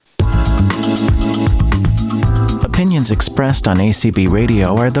Opinions expressed on ACB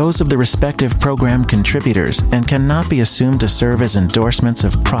Radio are those of the respective program contributors and cannot be assumed to serve as endorsements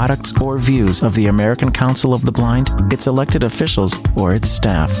of products or views of the American Council of the Blind, its elected officials, or its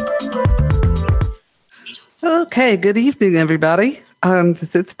staff. Okay, good evening, everybody.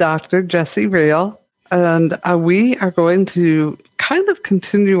 This is Dr. Jessie Rayl, and we are going to kind of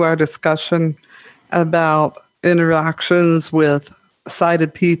continue our discussion about interactions with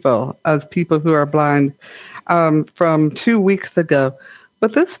sighted people as people who are blind from 2 weeks ago.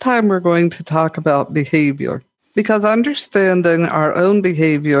 But this time we're going to talk about behavior, because understanding our own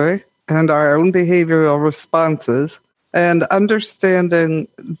behavior and our own behavioral responses and understanding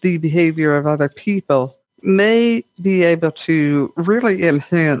the behavior of other people may be able to really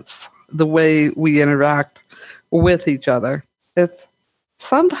enhance the way we interact with each other. It's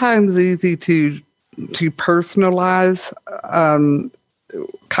sometimes easy to personalize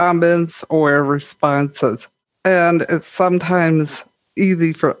comments or responses, and it's sometimes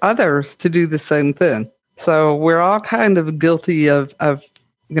easy for others to do the same thing. So we're all kind of guilty of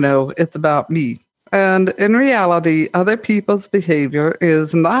it's about me. And in reality, other people's behavior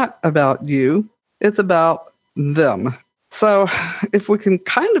is not about you. It's about them. So if we can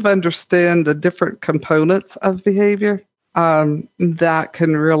kind of understand the different components of behavior, that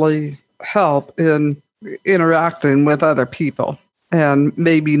can really help in interacting with other people and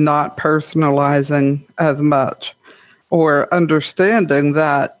maybe not personalizing as much, or understanding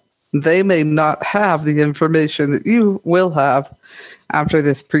that they may not have the information that you will have after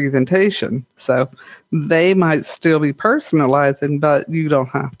this presentation. So they might still be personalizing, but you don't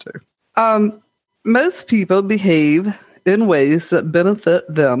have to. Most people behave in ways that benefit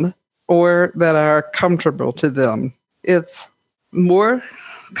them or that are comfortable to them. It's more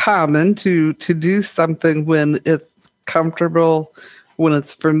common to do something when it's comfortable, when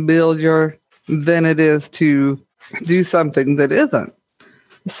it's familiar, than it is to do something that isn't.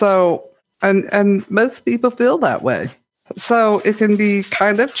 So, and most people feel that way. So it can be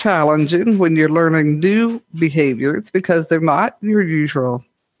kind of challenging when you're learning new behaviors because they're not your usual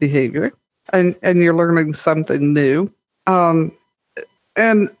behavior, and you're learning something new.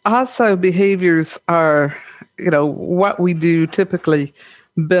 And also behaviors are, what we do typically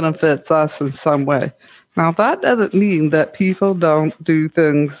benefits us in some way. Now, that doesn't mean that people don't do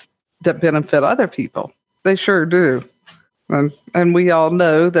things that benefit other people. They sure do. And we all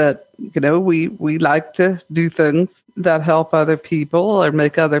know that, we like to do things that help other people or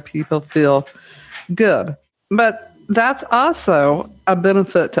make other people feel good. But that's also a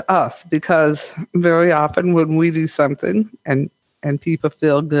benefit to us, because very often when we do something and people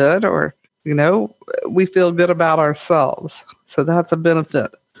feel good, or, we feel good about ourselves. So that's a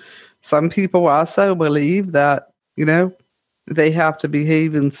benefit. Some people also believe that, they have to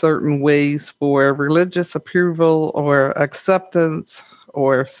behave in certain ways for religious approval or acceptance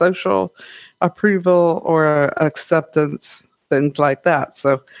or social approval or acceptance, things like that.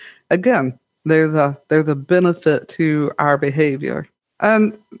 So again, there's a benefit to our behavior.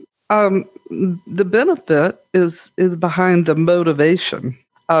 And the benefit is behind the motivation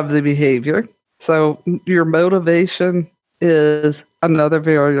of the behavior. So your motivation is another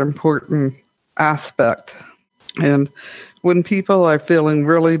very important aspect. And when people are feeling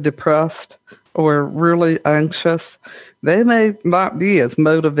really depressed or really anxious, they may not be as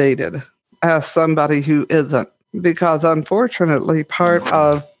motivated as somebody who isn't, because unfortunately part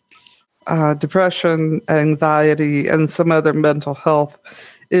of depression, anxiety, and some other mental health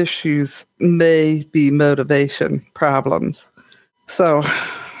issues may be motivation problems. So,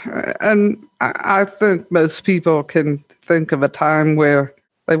 and I think most people can think of a time where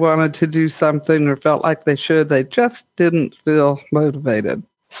they wanted to do something or felt like they should. They just didn't feel motivated.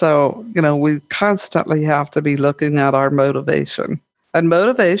 So, we constantly have to be looking at our motivation. And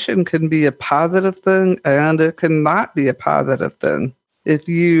motivation can be a positive thing, and it can not be a positive thing. If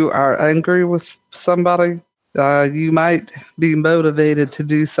you are angry with somebody, you might be motivated to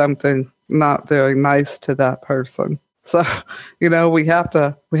do something not very nice to that person. So, we have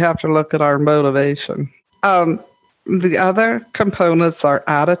to look at our motivation. The other components are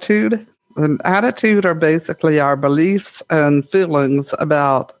attitude. And attitude are basically our beliefs and feelings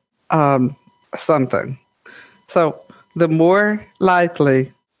about something. So the more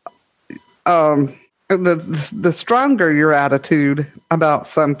likely, the stronger your attitude about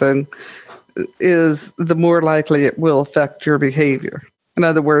something is, the more likely it will affect your behavior. In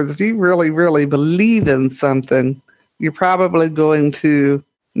other words, if you really, really believe in something, you're probably going to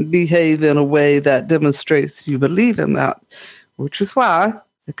behave in a way that demonstrates you believe in that, which is why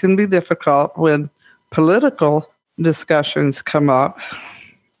it can be difficult when political discussions come up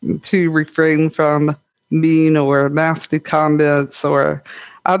to refrain from mean or nasty comments or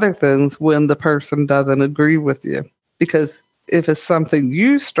other things when the person doesn't agree with you. Because if it's something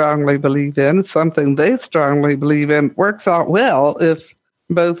you strongly believe in, something they strongly believe in, it works out well if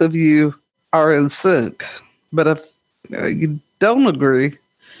both of you are in sync. But if you don't agree,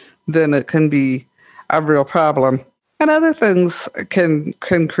 then it can be a real problem. And other things can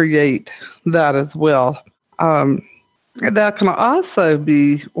create that as well. That can also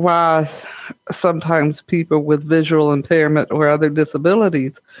be why sometimes people with visual impairment or other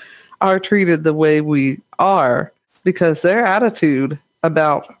disabilities are treated the way we are, because their attitude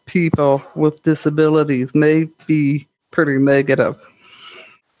about people with disabilities may be pretty negative.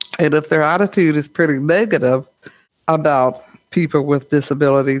 And if their attitude is pretty negative about people with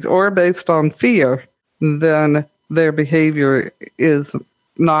disabilities or based on fear, then their behavior is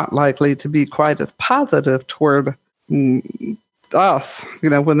not likely to be quite as positive toward us,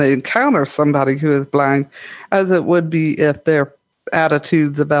 when they encounter somebody who is blind, as it would be if their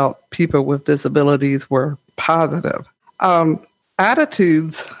attitudes about people with disabilities were positive.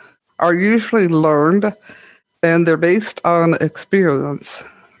 Attitudes are usually learned, and they're based on experience.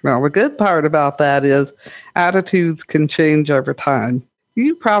 Now, the good part about that is attitudes can change over time.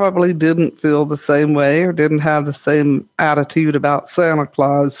 You probably didn't feel the same way or didn't have the same attitude about Santa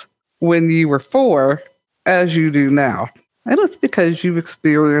Claus when you were 4 as you do now. And it's because you've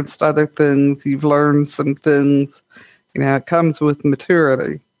experienced other things, you've learned some things, it comes with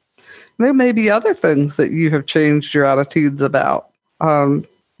maturity. There may be other things that you have changed your attitudes about.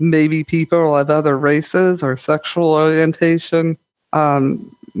 Maybe people of other races or sexual orientation,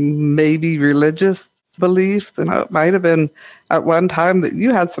 maybe religious beliefs. It might have been at one time that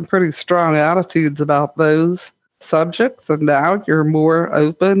you had some pretty strong attitudes about those subjects, and now you're more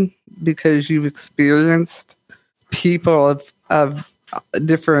open because you've experienced people of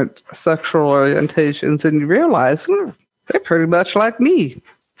different sexual orientations, and you realize they're pretty much like me.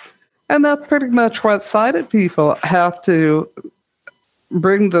 And that's pretty much what sighted people have to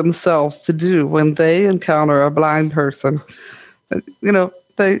bring themselves to do when they encounter a blind person.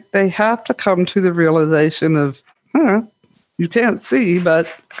 They have to come to the realization of, you can't see, but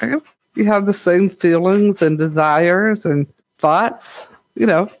you have the same feelings and desires and thoughts,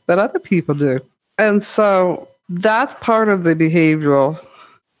 that other people do. And so that's part of the behavioral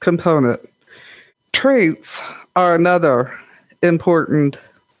component. Traits are another important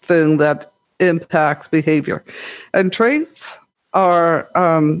thing that impacts behavior. And traits are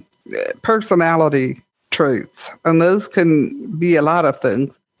personality traits. And those can be a lot of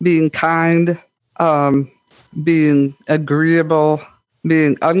things. Being kind, being agreeable,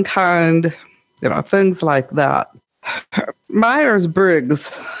 being unkind, things like that.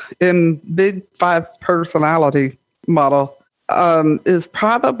 Myers-Briggs in Big Five personality model is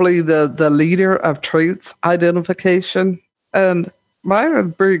probably the leader of traits identification. And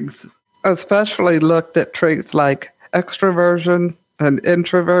Myers-Briggs especially looked at traits like extroversion and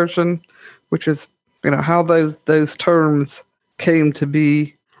introversion, which is, how those terms came to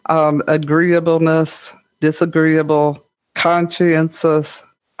be. Agreeableness, disagreeable, conscientious,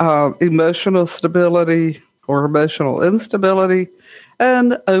 emotional stability or emotional instability,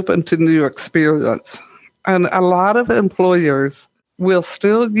 and open to new experience. And a lot of employers will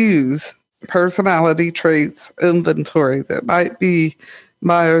still use personality traits inventory. That might be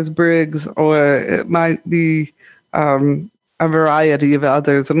Myers-Briggs, or it might be a variety of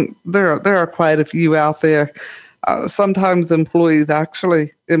others. And there are quite a few out there. Sometimes employers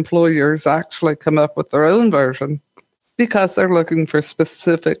actually come up with their own version because they're looking for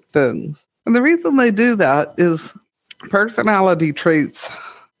specific things. And the reason they do that is personality traits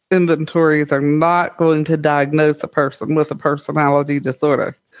inventories are not going to diagnose a person with a personality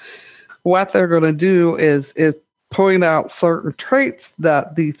disorder. What they're going to do is point out certain traits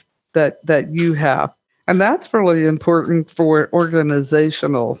that you have. And that's really important for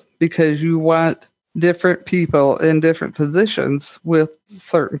organizational, because you want different people in different positions with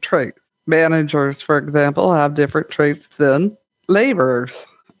certain traits. Managers, for example, have different traits than laborers.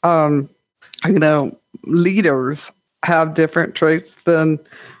 Leaders have different traits than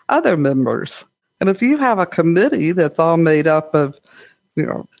other members. And if you have a committee that's all made up of,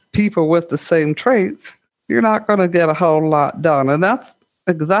 people with the same traits, you're not going to get a whole lot done. And that's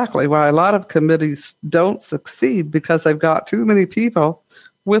exactly why a lot of committees don't succeed, because they've got too many people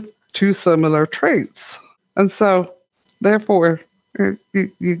with too similar traits. And so, therefore,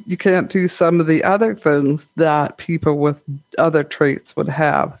 you can't do some of the other things that people with other traits would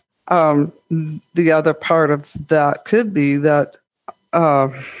have. The other part of that could be that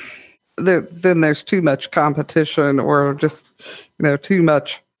then there's too much competition, or just too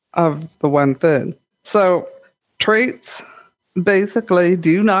much of the one thing. So traits basically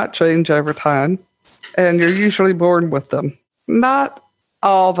do not change over time, and you're usually born with them. Not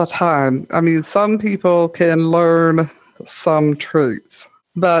all the time. I mean, some people can learn some traits,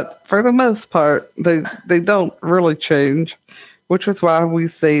 but for the most part, they don't really change, which is why we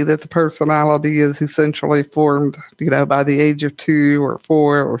say that the personality is essentially formed, by the age of 2 or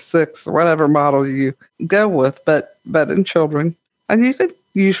 4 or 6, or whatever model you go with, but in children. And you could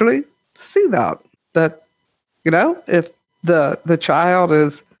usually see that, if the child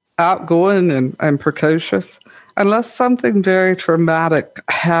is outgoing and precocious, unless something very traumatic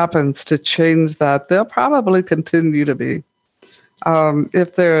happens to change that, they'll probably continue to be.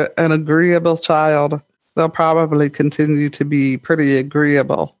 If they're an agreeable child, they'll probably continue to be pretty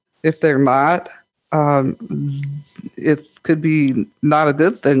agreeable. If they're not, it could be not a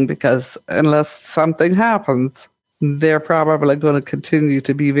good thing, because unless something happens, they're probably going to continue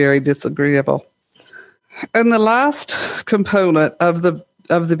to be very disagreeable. And the last component of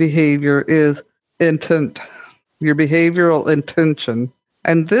the behavior is intent, your behavioral intention.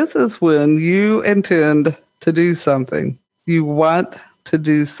 And this is when you intend to do something. You want to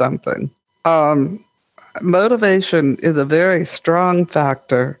do something. Motivation is a very strong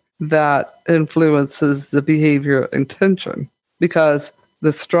factor that influences the behavior intention, because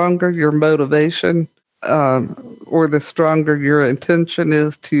the stronger your motivation, or the stronger your intention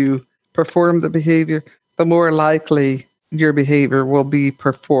is to perform the behavior, the more likely your behavior will be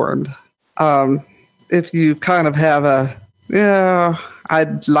performed. If you kind of have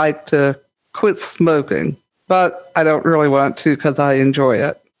I'd like to quit smoking, but I don't really want to because I enjoy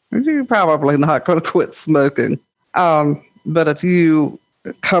it, you're probably not going to quit smoking. But if you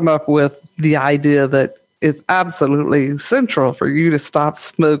come up with the idea that it's absolutely essential for you to stop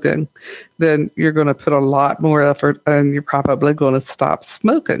smoking, then you're going to put a lot more effort and you're probably going to stop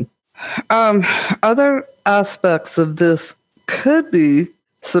smoking. Other aspects of this could be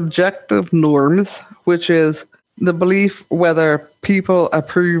subjective norms, which is the belief whether people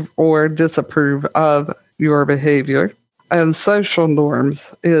approve or disapprove of your behavior. And social norms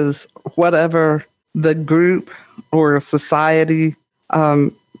is whatever the group or society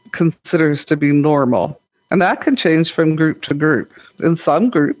considers to be normal. And that can change from group to group. In some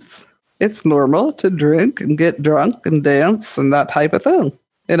groups, it's normal to drink and get drunk and dance and that type of thing.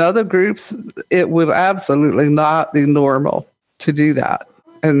 In other groups, it would absolutely not be normal to do that.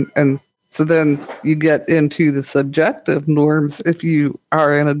 And so then you get into the subjective norms. If you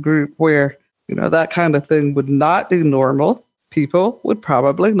are in a group where, that kind of thing would not be normal, people would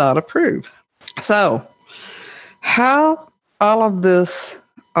probably not approve. So how all of this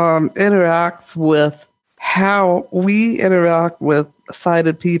interacts with how we interact with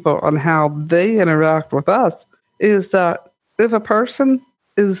sighted people and how they interact with us is that if a person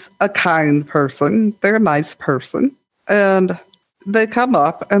is a kind person, they're a nice person, and they come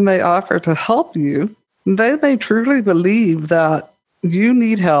up and they offer to help you, they may truly believe that you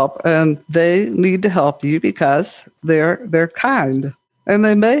need help and they need to help you because they're kind. And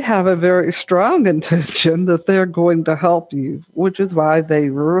they may have a very strong intention that they're going to help you, which is why they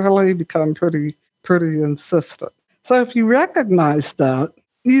really become pretty insistent. So if you recognize that,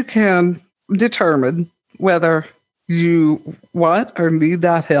 you can determine whether you want or need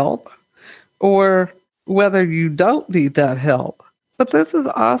that help or whether you don't need that help. But this is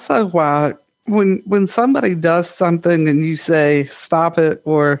also why when somebody does something and you say, stop it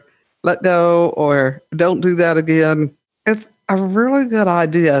or let go or don't do that again, it's a really good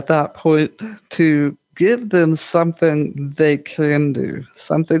idea at that point to give them something they can do,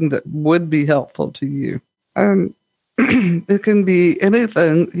 something that would be helpful to you. And it can be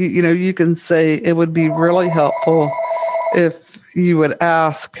anything. You can say it would be really helpful if you would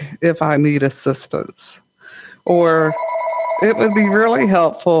ask if I need assistance, or it would be really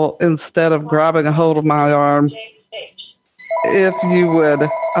helpful instead of grabbing a hold of my arm if you would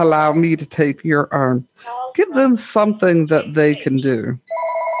allow me to take your arm. Give them something that they can do,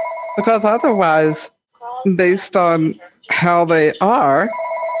 because otherwise, based on how they are,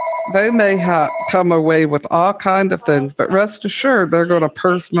 they may come away with all kinds of things, but rest assured they're going to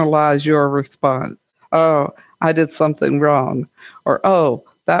personalize your response. Oh, I did something wrong. Or, oh,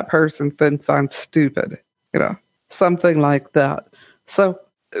 that person thinks I'm stupid. Something like that. So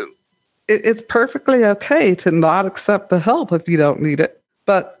it's perfectly okay to not accept the help if you don't need it,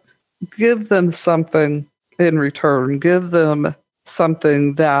 but give them something in return. Give them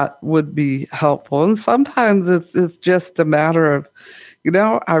something that would be helpful. And sometimes it's just a matter of,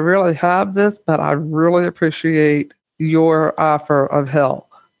 I really have this, but I really appreciate your offer of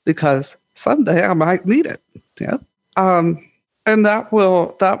help because someday I might need it. And And that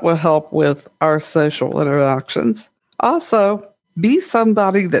will help with our social interactions. Also, be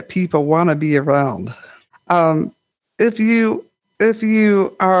somebody that people want to be around. If you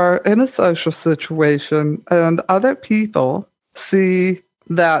are in a social situation and other people see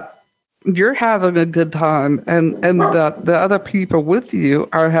that you're having a good time and that the other people with you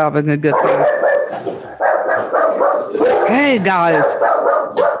are having a good time. Hey guys,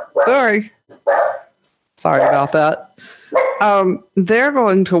 sorry about that. They're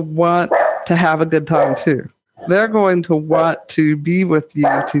going to want to have a good time too. They're going to want to be with you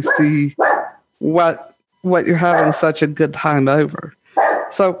to see what you're having such a good time over.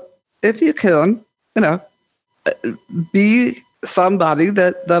 So if you can, be somebody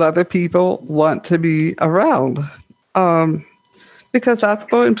that other people want to be around, because that's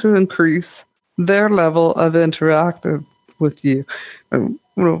going to increase their level of interactive with you.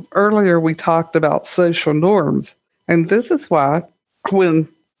 Earlier we talked about social norms, and this is why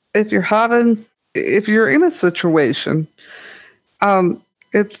if you're in a situation,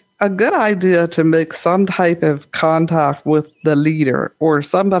 it's a good idea to make some type of contact with the leader or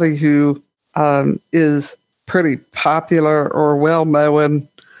somebody who is pretty popular or well-known,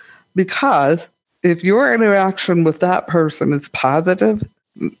 because if your interaction with that person is positive,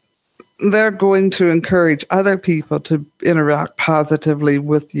 they're going to encourage other people to interact positively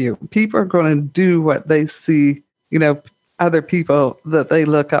with you. People are going to do what they see, other people that they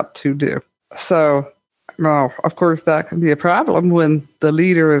look up to do. So, now, of course, that can be a problem when the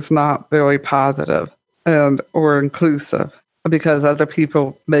leader is not very positive or inclusive, because other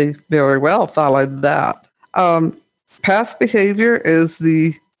people may very well follow that. Past behavior is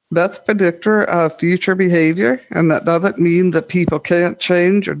the best predictor of future behavior, and that doesn't mean that people can't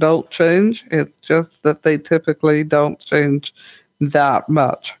change or don't change. It's just that they typically don't change that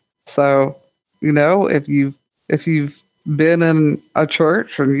much. So, if you've been in a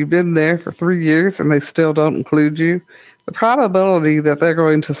church and you've been there for 3 years and they still don't include you, the probability that they're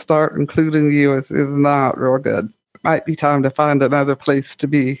going to start including you is not real good. Might be time to find another place to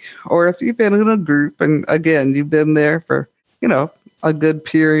be. Or if you've been in a group and again, you've been there for, a good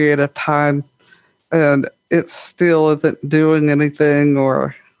period of time and it still isn't doing anything,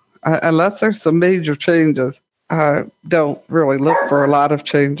 or unless there's some major changes, don't really look for a lot of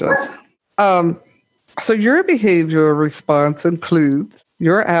changes. So your behavioral response includes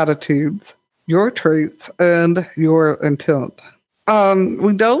your attitudes, your traits, and your intent.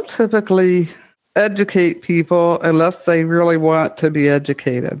 We don't typically educate people unless they really want to be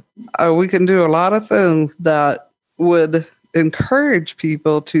educated. We can do a lot of things that would encourage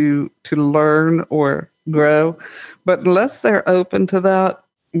people to learn or grow, but unless they're open to that,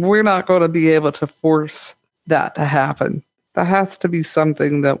 we're not going to be able to force that to happen. That has to be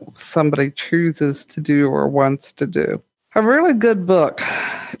something that somebody chooses to do or wants to do. A really good book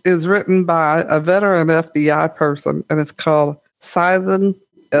is written by a veteran FBI person, and it's called Sizing,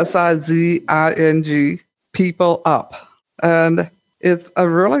 Sizing, People Up. And it's a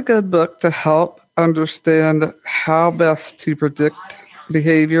really good book to help understand how best to predict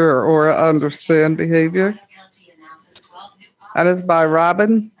behavior or understand behavior. And it's by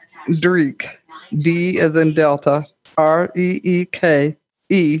Robin Dreeke, D as in Delta, Reeke,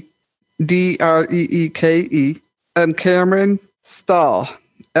 Dreeke, and Cameron Stahl,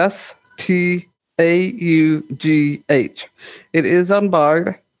 Staugh. It is on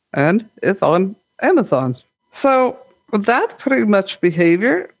Bard and it's on Amazon. So that's pretty much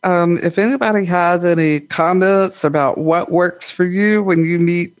behavior. If anybody has any comments about what works for you when you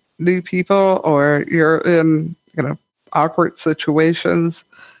meet new people or you're in, awkward situations,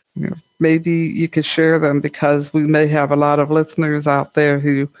 maybe you could share them, because we may have a lot of listeners out there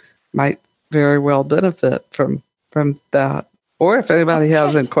who might very well benefit from that. Or if anybody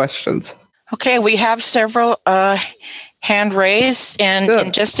has any questions. Okay, we have several hand raised,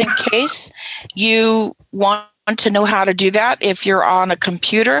 and just in case you want to know how to do that, if you're on a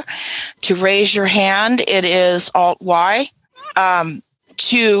computer, to raise your hand, it is Alt-Y. On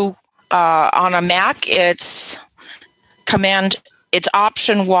a Mac, it's it's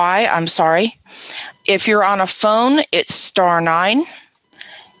Option Y, I'm sorry. If you're on a phone, it's *9.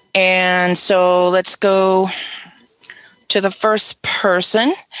 And so let's go to the first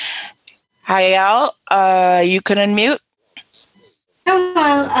person. Hi, Al. You can unmute.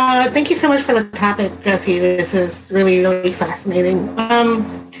 Hello. Thank you so much for the topic, Jessie. This is really, really fascinating.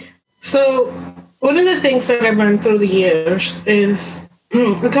 So one of the things that I've learned through the years is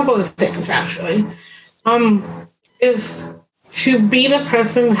a couple of things, actually, is to be the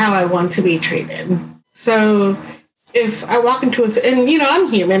person how I want to be treated. So if I walk into and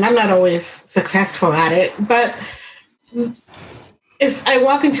I'm human, I'm not always successful at it, but if I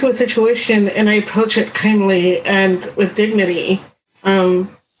walk into a situation and I approach it kindly and with dignity,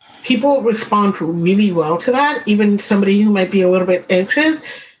 people respond really well to that. Even somebody who might be a little bit anxious,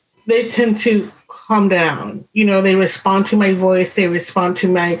 they tend to calm down. You know, they respond to my voice, they respond to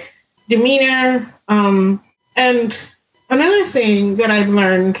my demeanor. And another thing that I've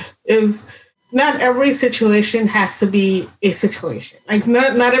learned is not every situation has to be a situation. Like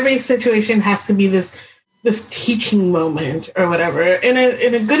not every situation has to be this teaching moment or whatever. And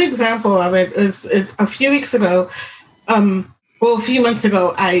a good example of it is a few weeks ago, a few months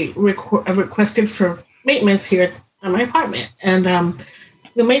ago, I requested for maintenance here at my apartment. And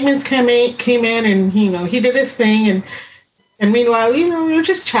the maintenance came in and, you know, he did his thing. And meanwhile, you know, we were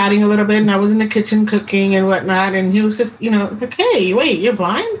just chatting a little bit, and I was in the kitchen cooking and whatnot. And he was just, you know, it's like, hey, wait, you're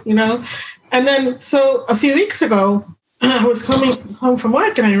blind, you know? And then, so a few weeks ago, I was coming home from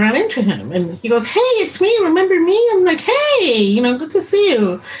work and I ran into him and he goes, hey, it's me. Remember me? I'm like, hey, you know, good to see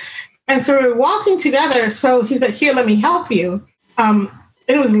you. And so we're walking together. So he's like, here, let me help you.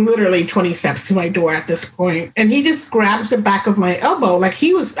 It was literally 20 steps to my door at this point. And he just grabs the back of my elbow. Like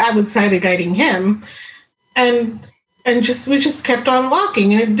I was side guiding him. And we just kept on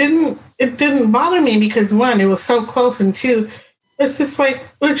walking. And it didn't bother me because one, it was so close. And two, it's just like,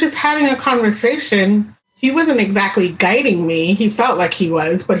 we're just having a conversation. He wasn't exactly guiding me. He felt like he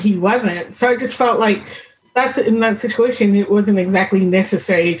was, but he wasn't. So I just felt like in that situation, it wasn't exactly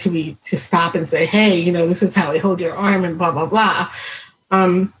necessary to stop and say, hey, you know, this is how I hold your arm and blah, blah, blah.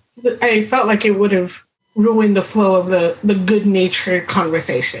 I felt like it would have ruined the flow of the good-natured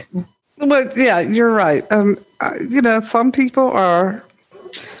conversation. But yeah, you're right. You know, some people are,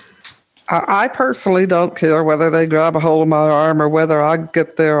 I personally don't care whether they grab a hold of my arm or whether I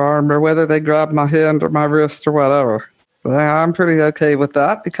get their arm or whether they grab my hand or my wrist or whatever. I'm pretty okay with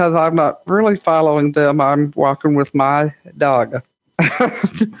that because I'm not really following them. I'm walking with my dog.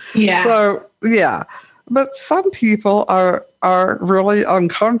 Yeah. So, yeah. But some people are really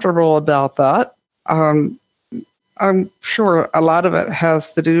uncomfortable about that. I'm sure a lot of it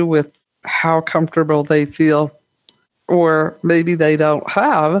has to do with how comfortable they feel, or maybe they don't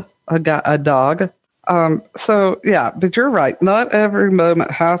have a dog. So, yeah, but you're right. Not every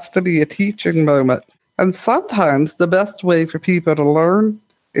moment has to be a teaching moment. And sometimes the best way for people to learn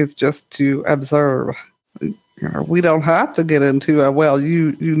is just to observe. You know, we don't have to get into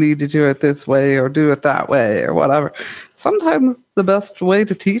you need to do it this way or do it that way or whatever. Sometimes the best way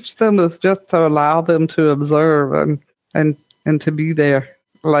to teach them is just to allow them to observe and to be there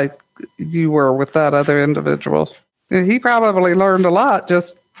like you were with that other individual. And he probably learned a lot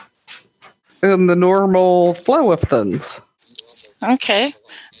just in the normal flow of things. Okay.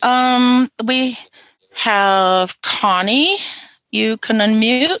 We have Connie. You can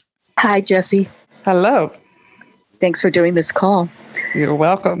unmute. Hi, Jesse. Hello. Thanks for doing this call. You're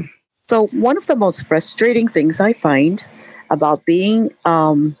welcome. So one of the most frustrating things I find about being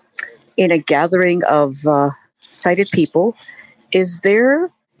in a gathering of sighted people is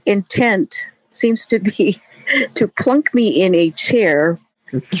their intent seems to be to plunk me in a chair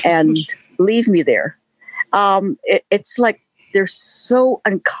and leave me there. It's like they're so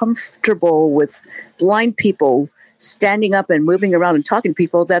uncomfortable with blind people standing up and moving around and talking to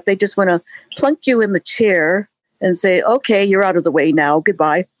people that they just want to plunk you in the chair and say, okay, you're out of the way now.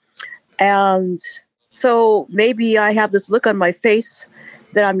 Goodbye. And so maybe I have this look on my face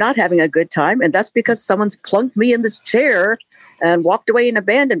that I'm not having a good time. And that's because someone's plunked me in this chair and walked away and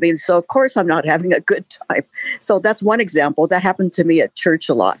abandoned me. So of course I'm not having a good time. So that's one example. That happened to me at church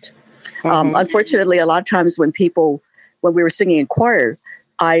a lot. Unfortunately, a lot of times when we were singing in choir,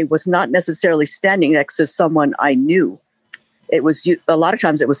 I was not necessarily standing next to someone I knew. It was a lot of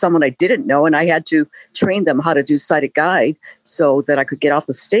times it was someone I didn't know, and I had to train them how to do sighted guide so that I could get off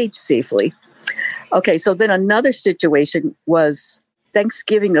the stage safely. Okay, so then another situation was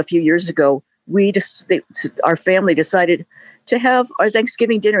Thanksgiving a few years ago. Our family decided to have our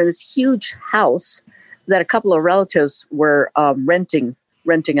Thanksgiving dinner in this huge house that a couple of relatives were renting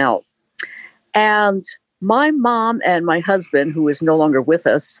out. And my mom and my husband, who is no longer with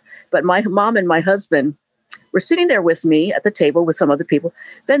us, but my mom and my husband were sitting there with me at the table with some other people.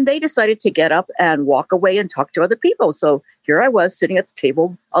 Then they decided to get up and walk away and talk to other people. So here I was sitting at the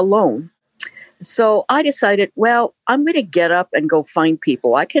table alone. So I decided, well, I'm going to get up and go find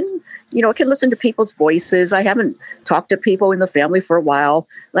people. I can listen to people's voices. I haven't talked to people in the family for a while.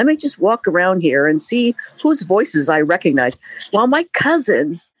 Let me just walk around here and see whose voices I recognize. Well, my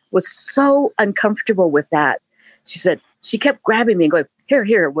cousin was so uncomfortable with that. She kept grabbing me and going,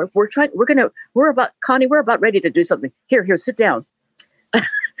 here, we're about ready to do something. Here, sit down.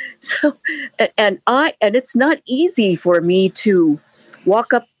 So, and it's not easy for me to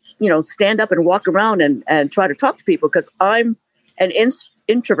walk up, stand up and walk around and try to talk to people because I'm an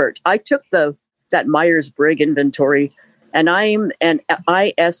introvert. I took that Myers-Briggs inventory, and I'm an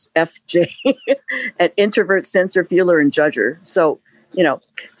ISFJ, an introvert, sensor, feeler, and judger. So,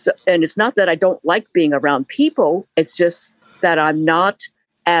 and it's not that I don't like being around people. It's just that I'm not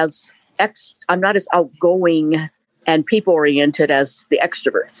as outgoing and people oriented as the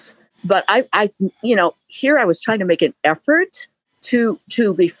extroverts. But I here I was trying to make an effort to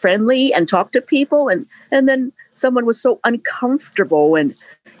be friendly and talk to people, and then someone was so uncomfortable and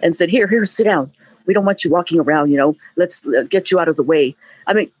said, here, sit down. We don't want you walking around, let's get you out of the way.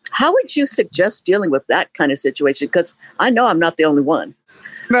 I mean, how would you suggest dealing with that kind of situation? Because I know I'm not the only one.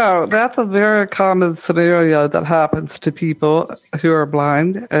 No, that's a very common scenario that happens to people who are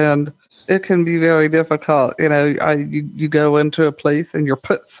blind, and it can be very difficult. You go into a place and you're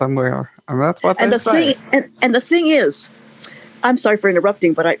put somewhere, and that's what they say. And the thing is, I'm sorry for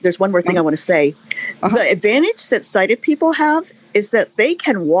interrupting, but there's one more thing I want to say. The advantage that sighted people have is that they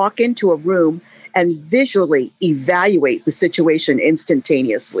can walk into a room and visually evaluate the situation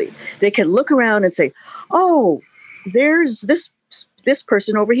instantaneously. They can look around and say, oh, there's this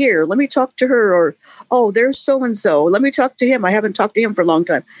person over here. Let me talk to her. Or, oh, there's so-and-so. Let me talk to him. I haven't talked to him for a long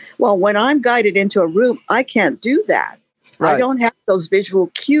time. Well, when I'm guided into a room, I can't do that. Right. I don't have those visual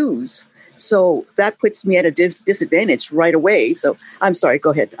cues. So that puts me at a disadvantage right away. So I'm sorry.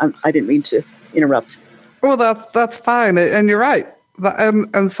 Go ahead. I didn't mean to interrupt. Well, that's fine. And you're right.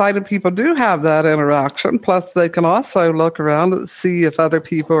 And sighted people do have that interaction. Plus, they can also look around and see if other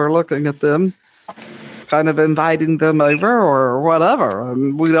people are looking at them, kind of inviting them over or whatever.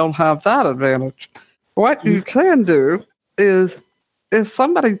 And we don't have that advantage. What you can do is, if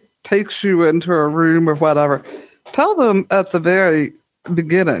somebody takes you into a room or whatever, tell them at the very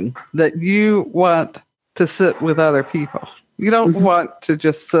beginning that you want to sit with other people. You don't want to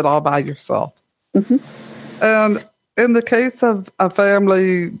just sit all by yourself. Mm-hmm. And in the case of a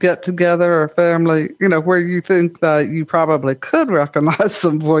family get-together or family, where you think that you probably could recognize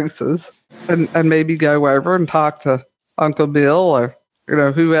some voices and maybe go over and talk to Uncle Bill or,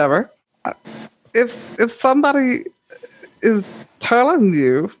 whoever. If somebody is telling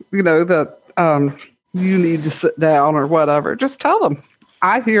you, that you need to sit down or whatever, just tell them,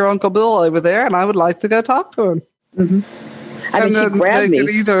 I hear Uncle Bill over there and I would like to go talk to him. Mm-hmm. I mean, she grabbed me. They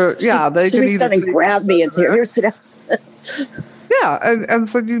could either grab me and say, here, sit down. Yeah, and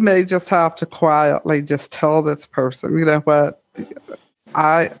so you may just have to quietly just tell this person, you know what,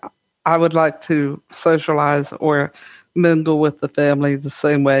 I would like to socialize or mingle with the family the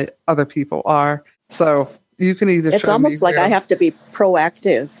same way other people are. So you can either. It's almost like I have to be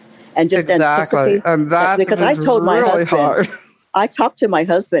proactive and just anticipate. And that because I told my husband, I talked to my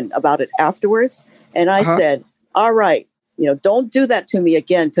husband about it afterwards, and I said, "All right, don't do that to me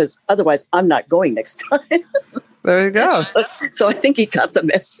again, because otherwise I'm not going next time." There you go. So I think he got the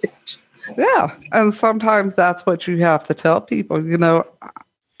message. Yeah. And sometimes that's what you have to tell people.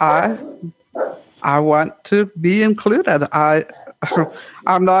 I want to be included.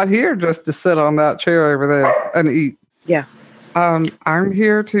 I'm not here just to sit on that chair over there and eat. Yeah. I'm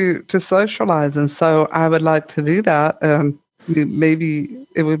here to socialize. And so I would like to do that. And maybe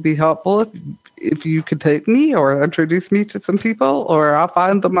it would be helpful if you could take me or introduce me to some people, or I'll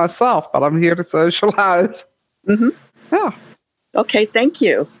find them myself, but I'm here to socialize. Mm-hmm. Yeah. Okay, thank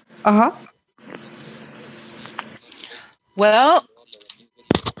you. Uh-huh. Well,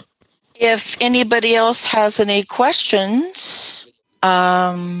 if anybody else has any questions,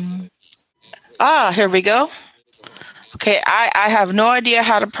 here we go. Okay, I have no idea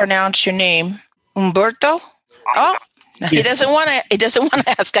how to pronounce your name. Umberto? Oh, he doesn't want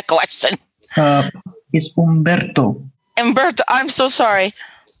to ask a question. It's Umberto. Umberto, I'm so sorry.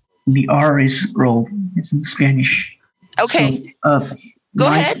 The R is rolled. It's in Spanish. Okay. So, go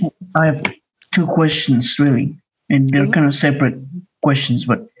ahead. I have two questions, really, and they're kind of separate questions.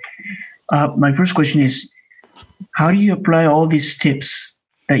 But my first question is, how do you apply all these tips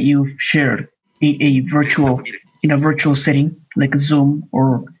that you've shared in a virtual setting like Zoom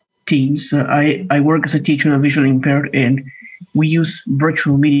or Teams? I work as a teacher of visually impaired, and we use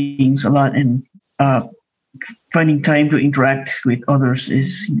virtual meetings a lot, and finding time to interact with others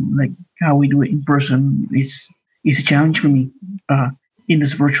is like how we do it in person is a challenge for me in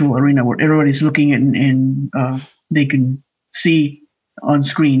this virtual arena where everybody's looking and they can see on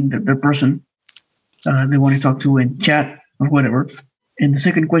screen the person they want to talk to and chat or whatever. And the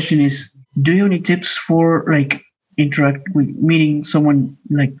second question is, do you have any tips for like interact with meeting someone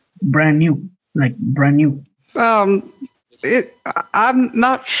like brand new? I'm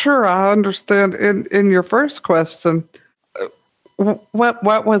not sure I understand in your first question. What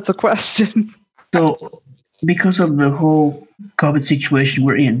was the question? So, because of the whole COVID situation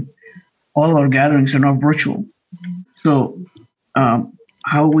we're in, all our gatherings are now virtual. So,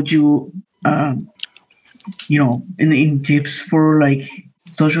 how would you, in tips for like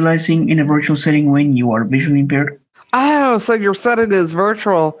socializing in a virtual setting when you are visually impaired? Oh, so your setting is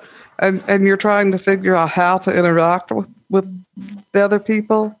virtual, and you're trying to figure out how to interact with the other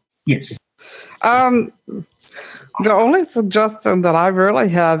people? Yes. The only suggestion that I really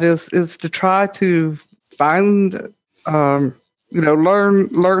have is to try to find, learn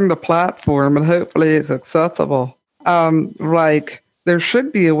the platform, and hopefully it's accessible. Like there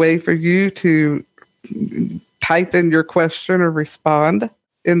should be a way for you to type in your question or respond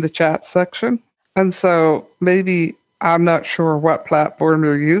in the chat section. And so maybe, I'm not sure what platform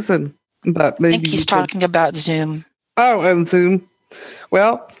you're using, but maybe I think he's talking about Zoom. Oh, and Zoom.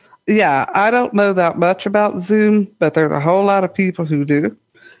 Well, yeah, I don't know that much about Zoom, but there's a whole lot of people who do.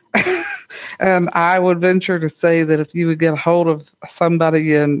 And I would venture to say that if you would get a hold of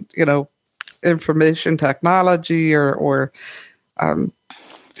somebody in, information technology or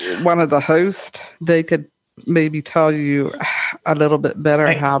one of the hosts, they could maybe tell you a little bit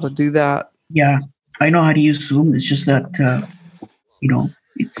better how to do that. Yeah, I know how to use Zoom. It's just that,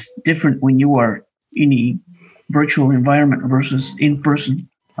 it's different when you are in a virtual environment versus in person.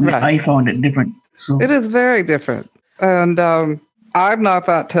 Right. I found it different. So it is very different. And I'm not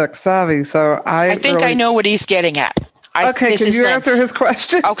that tech savvy, so I think I know what he's getting at. Okay, can you answer his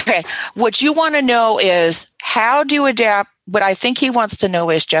question? Okay. What you want to know is how do you adapt? What I think he wants to know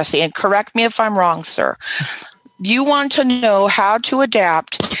is, Jesse, and correct me if I'm wrong, sir. You want to know how to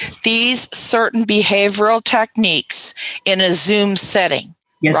adapt these certain behavioral techniques in a Zoom setting,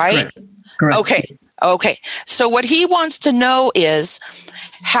 yes, right? Correct. Okay. So what he wants to know is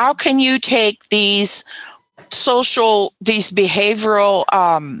how can you take these behavioral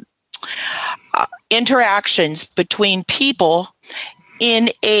interactions between people in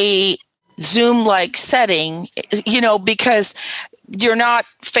a Zoom-like setting, because you're not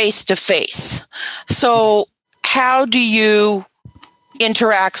face-to-face. So how do you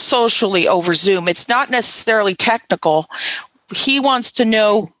interact socially over Zoom? It's not necessarily technical. He wants to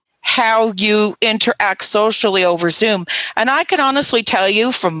know how you interact socially over Zoom. And I can honestly tell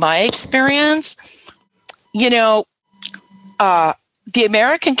you from my experience, the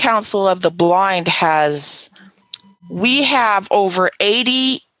American Council of the Blind we have over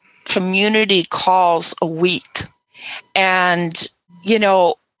 80 community calls a week. And,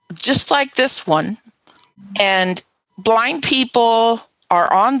 just like this one, and blind people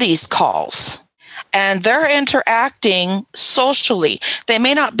are on these calls and they're interacting socially. They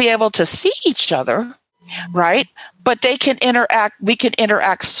may not be able to see each other, right? But we can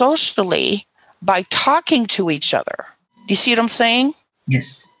interact socially by talking to each other. Do you see what I'm saying?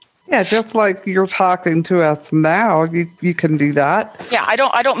 Yes. Yeah, just like you're talking to us now, you can do that. Yeah, I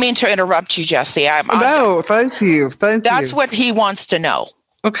don't mean to interrupt you, Jesse. No, thank you. That's what he wants to know.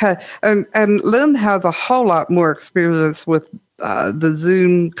 Okay, and Lynn has a whole lot more experience with the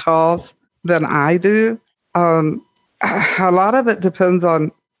Zoom calls than I do. A lot of it depends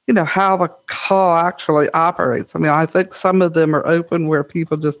on how the call actually operates. I mean, I think some of them are open where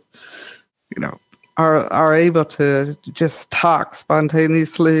people just are able to just talk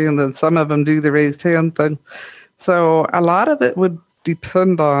spontaneously, and then some of them do the raised hand thing. So a lot of it would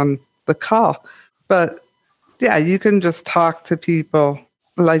depend on the call. But yeah, you can just talk to people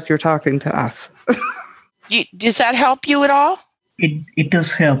like you're talking to us. Does that help you at all? It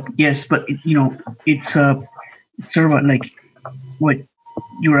does help, yes, but it's sort of like what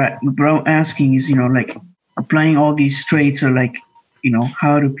you're asking is like applying all these traits, or like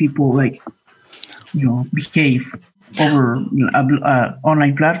how do people behave over an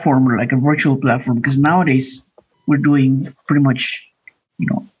online platform or like a virtual platform, because nowadays we're doing pretty much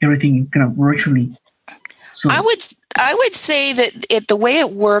everything kind of virtually. So I would say that the way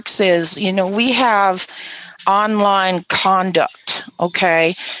it works is we have online conduct,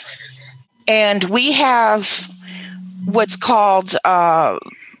 okay, and we have what's called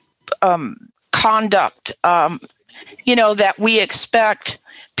conduct that we expect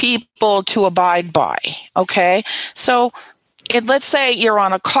people to abide by, okay? So let's say you're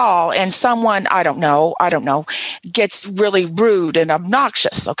on a call and someone, I don't know, gets really rude and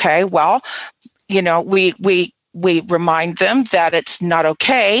obnoxious, okay? Well, we remind them that it's not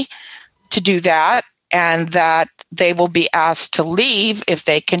okay to do that and that they will be asked to leave if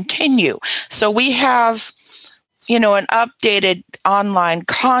they continue. So we have an updated online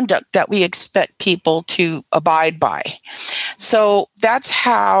conduct that we expect people to abide by. So that's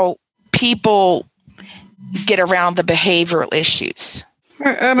how people get around the behavioral issues.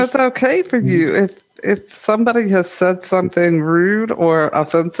 And it's okay for you if somebody has said something rude or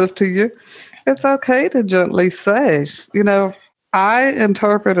offensive to you, it's okay to gently say, I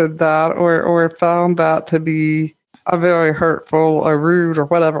interpreted that or found that to be a very hurtful or rude or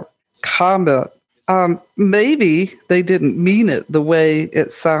whatever comment. Maybe they didn't mean it the way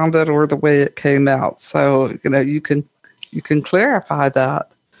it sounded or the way it came out. So, you can clarify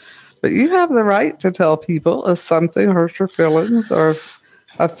that. But you have the right to tell people if something hurts your feelings or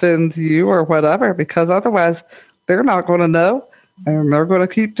offends you or whatever, because otherwise they're not going to know and they're going to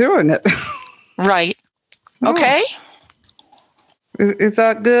keep doing it. Right. Okay. Is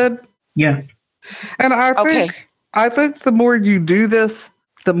that good? Yeah. And I think the more you do this,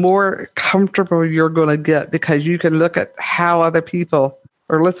 the more comfortable you're going to get, because you can look at how other people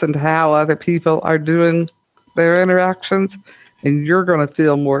or listen to how other people are doing their interactions, and you're going to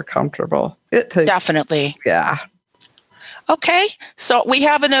feel more comfortable. Definitely. Yeah. Okay. So we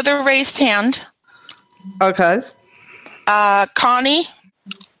have another raised hand. Okay. Connie,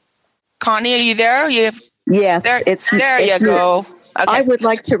 are you there? Yes, there you go. Okay. I would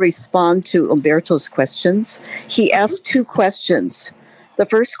like to respond to Umberto's questions. He asked 2 questions. The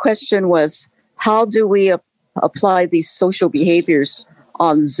first question was, how do we apply these social behaviors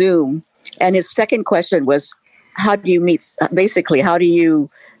on Zoom? And his second question was, how do you meet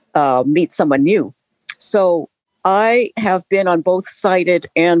someone new? So I have been on both sighted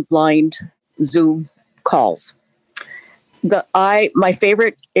and blind Zoom calls. My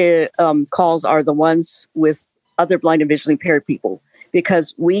favorite calls are the ones with other blind and visually impaired people,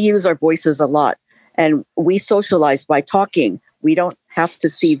 because we use our voices a lot and we socialize by talking. We don't have to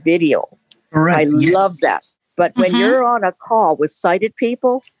see video. Correct. I love that. But when you're on a call with sighted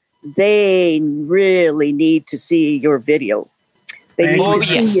people, they really need to see your video. They need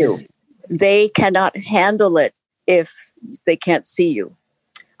to see you. They cannot handle it if they can't see you.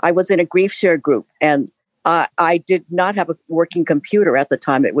 I was in a grief share group, and I did not have a working computer at the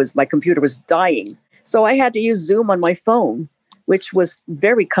time. My computer was dying. So I had to use Zoom on my phone, which was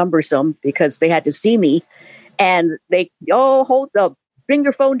very cumbersome because they had to see me. And bring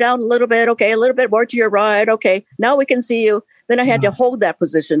your phone down a little bit. Okay, a little bit more to your right. Okay, now we can see you. Then I had to hold that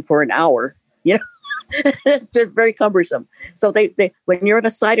position for an hour. It's just very cumbersome. So they when you're on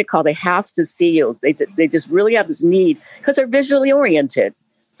a sighted call, they have to see you. They just really have this need because they're visually oriented.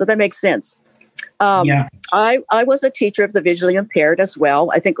 So that makes sense. I was a teacher of the visually impaired as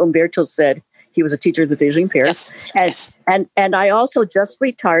well. I think Umberto said he was a teacher of the visually impaired. Yes. And I also just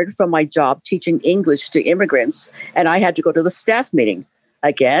retired from my job teaching English to immigrants, and I had to go to the staff meeting.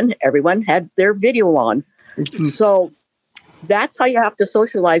 Again, everyone had their video on. Mm-hmm. So that's how you have to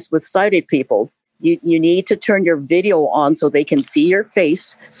socialize with sighted people. You need to turn your video on so they can see your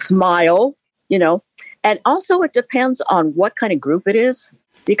face, smile, And also it depends on what kind of group it is,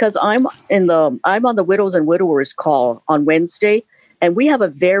 because I'm on the Widows and Widowers call on Wednesday, and we have a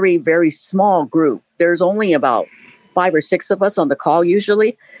very, very small group. There's only about 5 or 6 of us on the call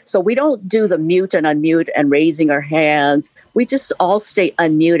usually. So we don't do the mute and unmute and raising our hands. We just all stay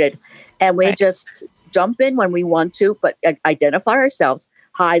unmuted, and we just jump in when we want to, but identify ourselves.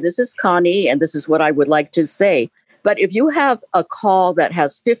 Hi, this is Connie, and this is what I would like to say. But if you have a call that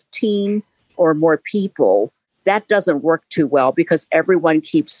has 15 or more people, that doesn't work too well because everyone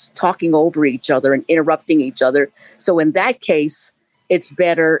keeps talking over each other and interrupting each other. So in that case, it's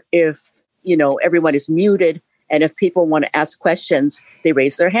better if, everyone is muted. And if people want to ask questions, they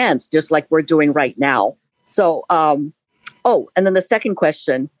raise their hands, just like we're doing right now. So, and then the second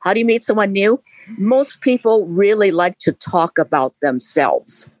question, how do you meet someone new? Most people really like to talk about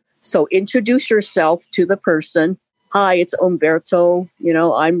themselves. So introduce yourself to the person. Hi, it's Umberto.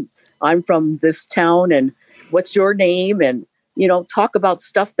 I'm from this town, and what's your name? And, talk about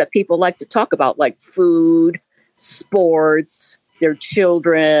stuff that people like to talk about, like food, sports, their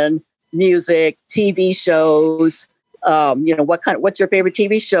children, music, TV shows. What's your favorite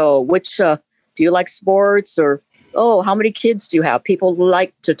TV show? Do you like sports? Or, how many kids do you have? People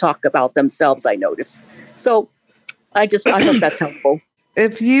like to talk about themselves, I noticed. So I hope that's helpful.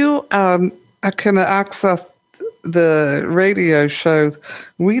 If you can access the radio shows,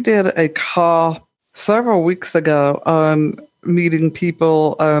 we did a call several weeks ago on meeting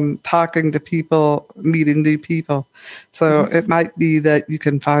people, talking to people, meeting new people. So it might be that you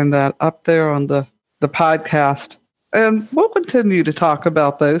can find that up there on the podcast. And we'll continue to talk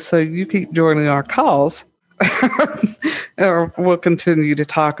about those. So you keep joining our calls. We'll continue to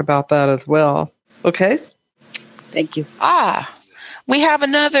talk about that as well. Okay? Thank you. We have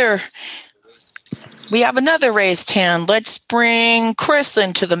another raised hand. Let's bring Chris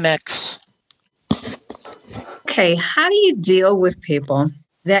into the mix. Okay, how do you deal with people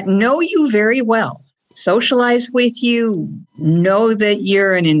that know you very well, socialize with you, know that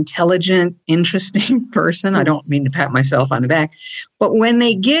you're an intelligent, interesting person? I don't mean to pat myself on the back, but when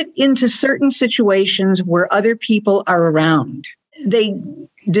they get into certain situations where other people are around, they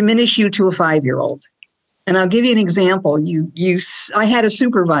diminish you to a 5-year-old. And I'll give you an example. I had a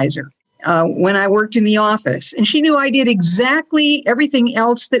supervisor when I worked in the office, and she knew I did exactly everything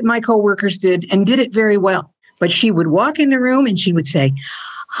else that my coworkers did and did it very well. But she would walk in the room and she would say,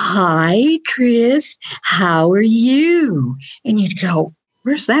 "Hi, Chris, how are you?" And you'd go,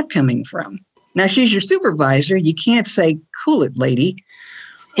 "Where's that coming from?" Now, she's your supervisor. You can't say, "Cool it, lady."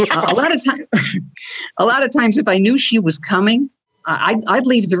 A lot of times, if I knew she was coming, I'd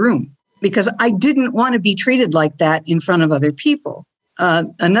leave the room because I didn't want to be treated like that in front of other people.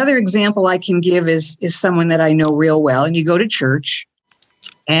 Another example I can give is someone that I know real well, and you go to church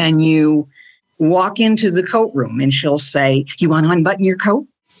and you walk into the coat room and she'll say, "You want to unbutton your coat?"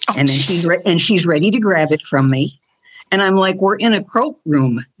 Oh, and then she's ready to grab it from me. And I'm like, "We're in a coat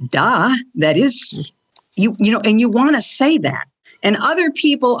room. Duh. That is, you know, and you want to say that. And other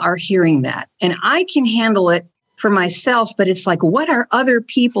people are hearing that. And I can handle it for myself, but it's like, what are other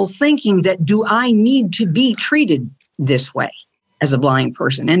people thinking? That do I need to be treated this way as a blind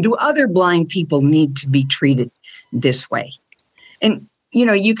person? And do other blind people need to be treated this way?" And, you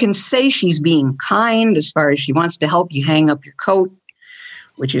know, you can say she's being kind as far as she wants to help you hang up your coat,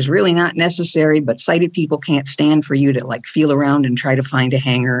 which is really not necessary, but sighted people can't stand for you to like feel around and try to find a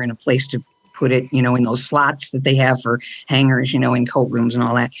hanger and a place to put it, you know, in those slots that they have for hangers, you know, in coat rooms and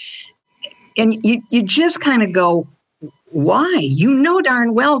all that. And you just kind of go, why? You know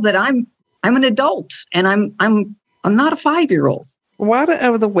darn well that I'm an adult and I'm not a 5-year-old. One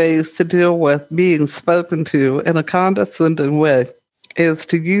of the ways to deal with being spoken to in a condescending way is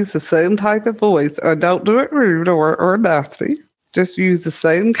to use the same type of voice. Don't do it rude or nasty. Just use the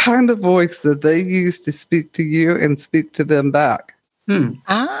same kind of voice that they use to speak to you and speak to them back.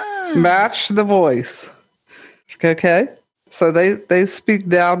 Match the voice. Okay? So they speak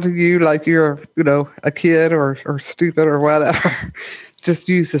down to you like you're, you know, a kid or stupid or whatever. Just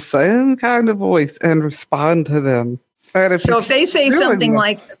use the same kind of voice and respond to them. So if they say something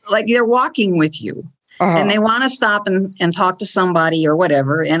like they're walking with you and they want to stop and talk to somebody or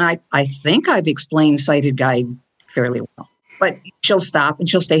whatever, and I think I've explained sighted guide fairly well, but she'll stop and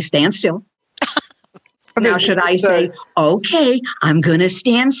she'll say, "Stand still." Now, should I say, "Okay, I'm going to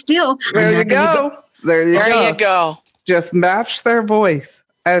stand still"? There you go. There you go. Just match their voice.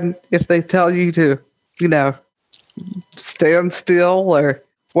 And if they tell you to, you know, stand still or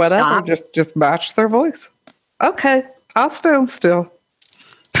whatever, just match their voice. Okay, I'll stand still.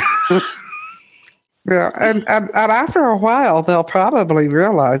 Yeah, and after a while, they'll probably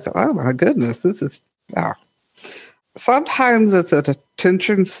realize, oh my goodness, this is, sometimes it's an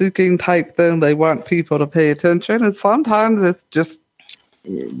attention-seeking type thing. They want people to pay attention, and sometimes it's just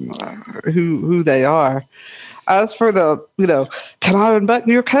who they are. As for the, you know, "Can I unbutton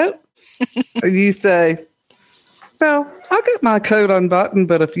your coat?" And you say, "Well, I'll get my coat unbuttoned,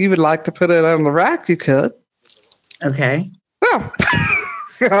 but if you would like to put it on the rack, you could." Okay. Well,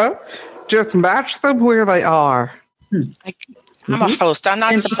 you know, just match them where they are. I'm a host. I'm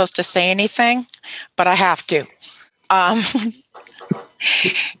not supposed to say anything, but I have to.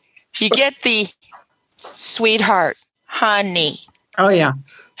 You get the sweetheart, honey. Oh, yeah.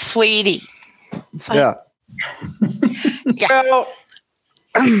 Sweetie. Yeah. Well,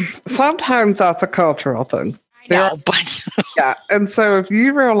 sometimes that's a cultural thing. I know, but yeah. And so if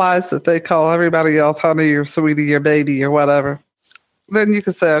you realize that they call everybody else honey or sweetie or baby or whatever, then you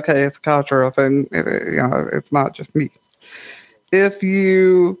can say, okay, it's a cultural thing. You know, it's not just me. If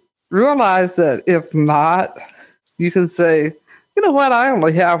you realize that if not, you can say, "You know what? I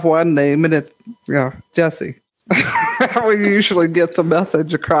only have one name, and it's, you know, Jesse." We usually get the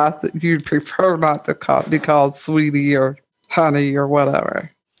message across that you prefer not to be called sweetie or honey or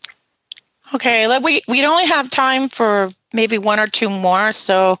whatever. Okay, we only have time for maybe one or two more.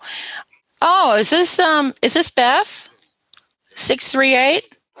 So, is this Beth?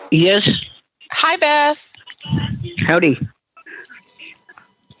 638? Yes. Hi, Beth. Howdy.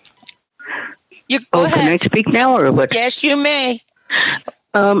 You go ahead. Can I speak now or what? Yes, you may.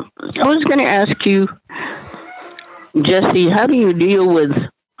 I was going to ask you, Jesse, how do you deal with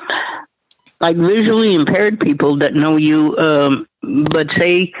like visually impaired people that know you, but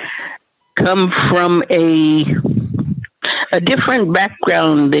say come from a different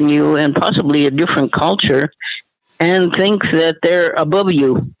background than you and possibly a different culture, and think that they're above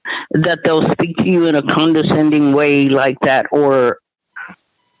you, that they'll speak to you in a condescending way like that, or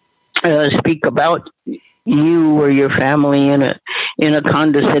speak about you or your family in a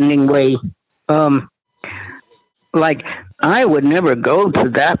condescending way. Like, I would never go to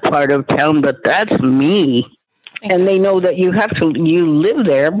that part of town, but that's me. And they know that you live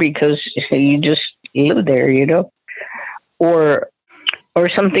there because you just live there, or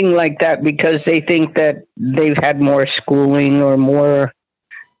something like that, because they think that they've had more schooling or more,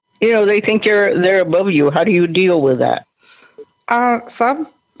 they think they're above you. How do you deal with that?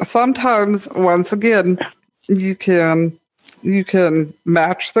 Sometimes, once again, you can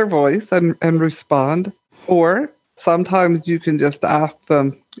match their voice and respond, or sometimes you can just ask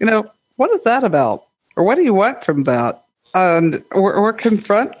them, what is that about? Or what do you want from that? And or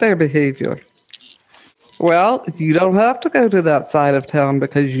confront their behavior. Well, you don't have to go to that side of town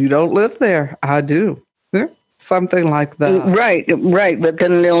because you don't live there. I do. Yeah? Something like that. Right. But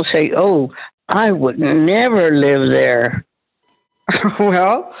then they'll say, oh, I would never live there.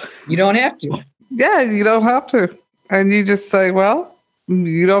 Well, you don't have to. Yeah, you don't have to. And you just say, well,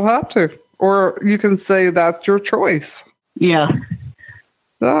 you don't have to. Or you can say that's your choice. Yeah.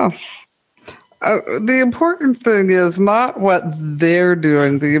 Oh. The important thing is not what they're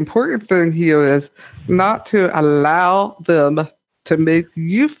doing. The important thing here is not to allow them to make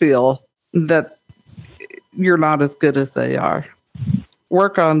you feel that you're not as good as they are.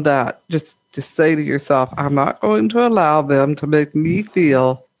 Work on that. Just say to yourself, I'm not going to allow them to make me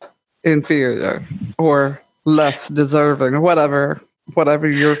feel inferior or less deserving, or whatever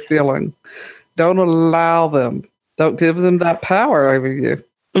you're feeling. Don't allow them. Don't give them that power over you.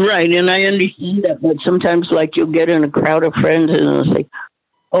 Right, and I understand that, but sometimes, like, you'll get in a crowd of friends and they'll say,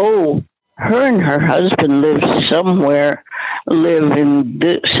 oh, her and her husband live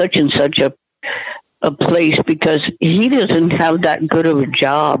in such and such a place because he doesn't have that good of a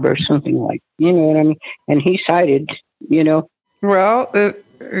job or something like, you know what I mean? And he cited, Well,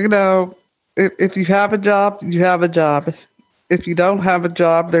 if you have a job, you have a job. If you don't have a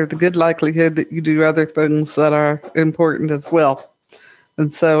job, there's a good likelihood that you do other things that are important as well.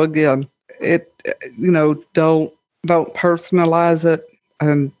 And so again, don't personalize it,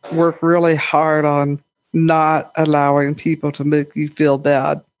 and work really hard on not allowing people to make you feel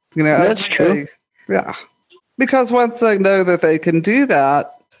bad. That's true. Yeah. Because once they know that they can do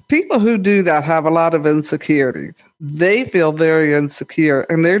that, people who do that have a lot of insecurities. They feel very insecure,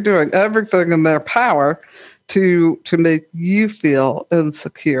 and they're doing everything in their power to make you feel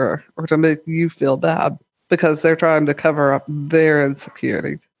insecure or to make you feel bad, because they're trying to cover up their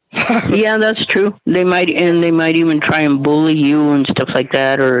insecurity. Yeah, that's true. They might even try and bully you and stuff like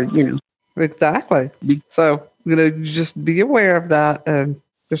that, or, Exactly. So, just be aware of that and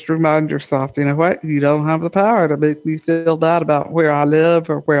just remind yourself, you know what? You don't have the power to make me feel bad about where I live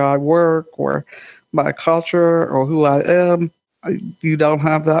or where I work or my culture or who I am. You don't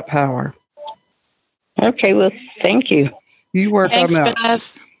have that power. Okay, well, thank you. You work Thanks, on that.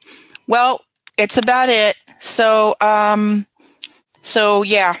 Beth. Well, it's about it. So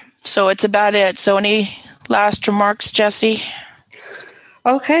it's about it. So any last remarks, Jesse?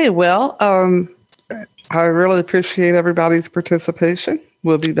 Okay, well, I really appreciate everybody's participation.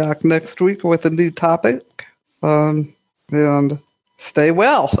 We'll be back next week with a new topic. And stay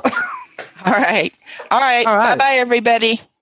well. All right. Bye-bye, everybody.